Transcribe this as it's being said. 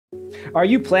Are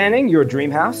you planning your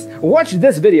dream house? Watch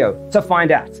this video to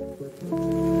find out.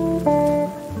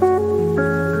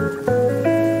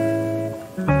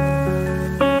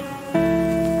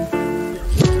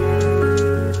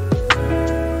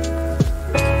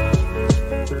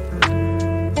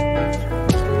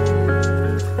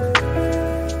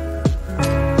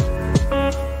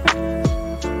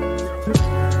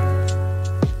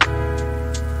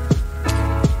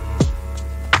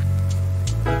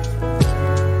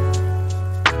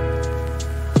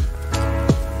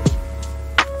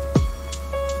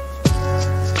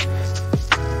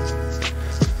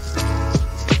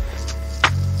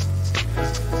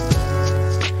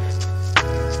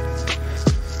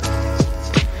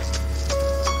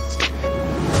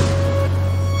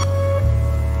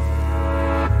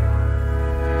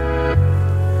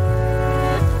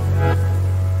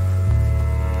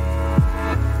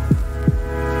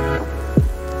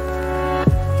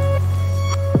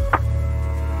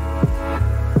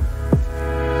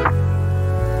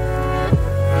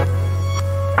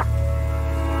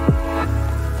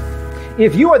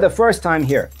 If you are the first time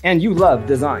here and you love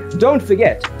design, don't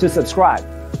forget to subscribe.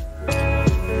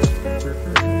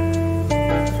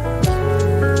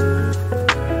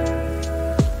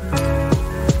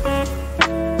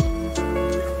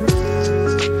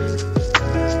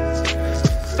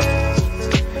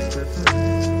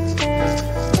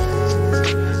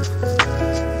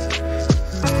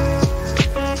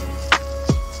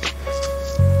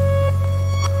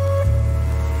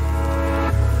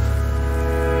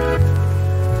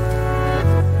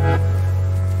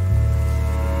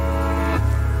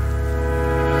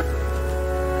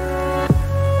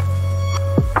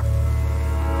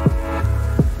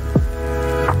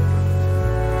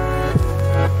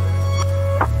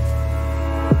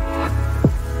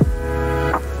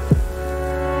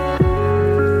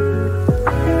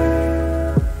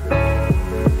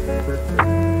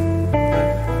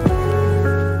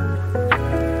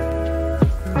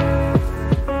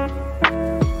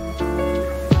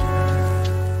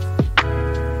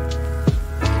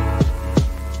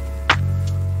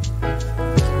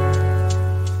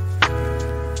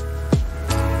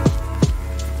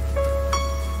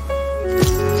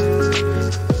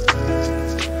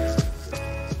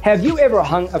 Have you ever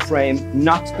hung a frame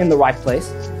not in the right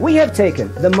place? We have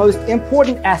taken the most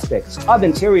important aspects of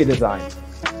interior design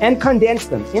and condensed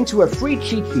them into a free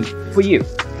cheat sheet for you.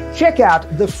 Check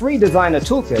out the free designer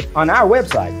toolkit on our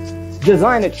website,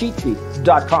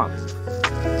 designercheatsheet.com.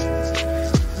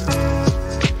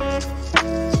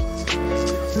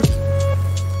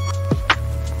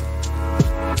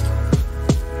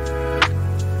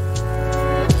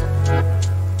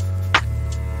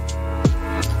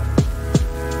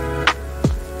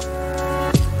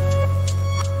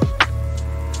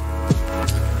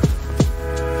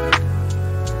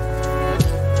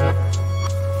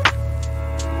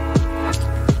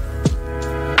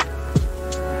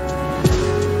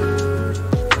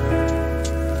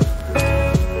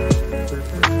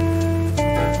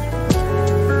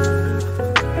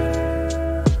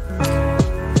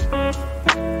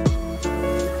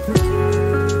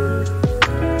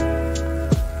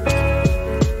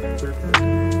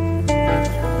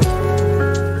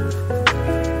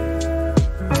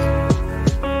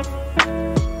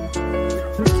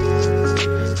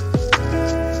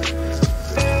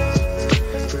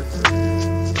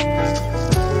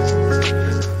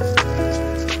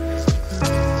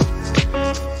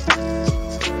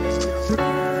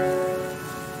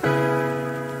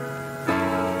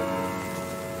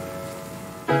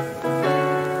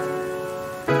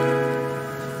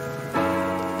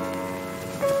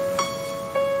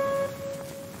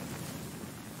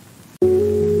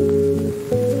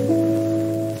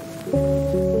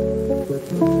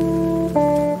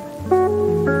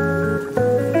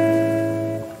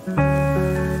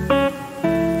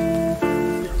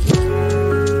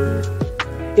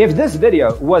 If this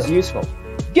video was useful,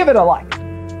 give it a like.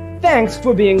 Thanks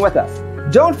for being with us.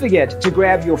 Don't forget to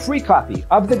grab your free copy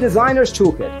of the Designer's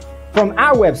Toolkit from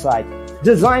our website,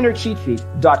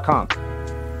 designercheatsheet.com.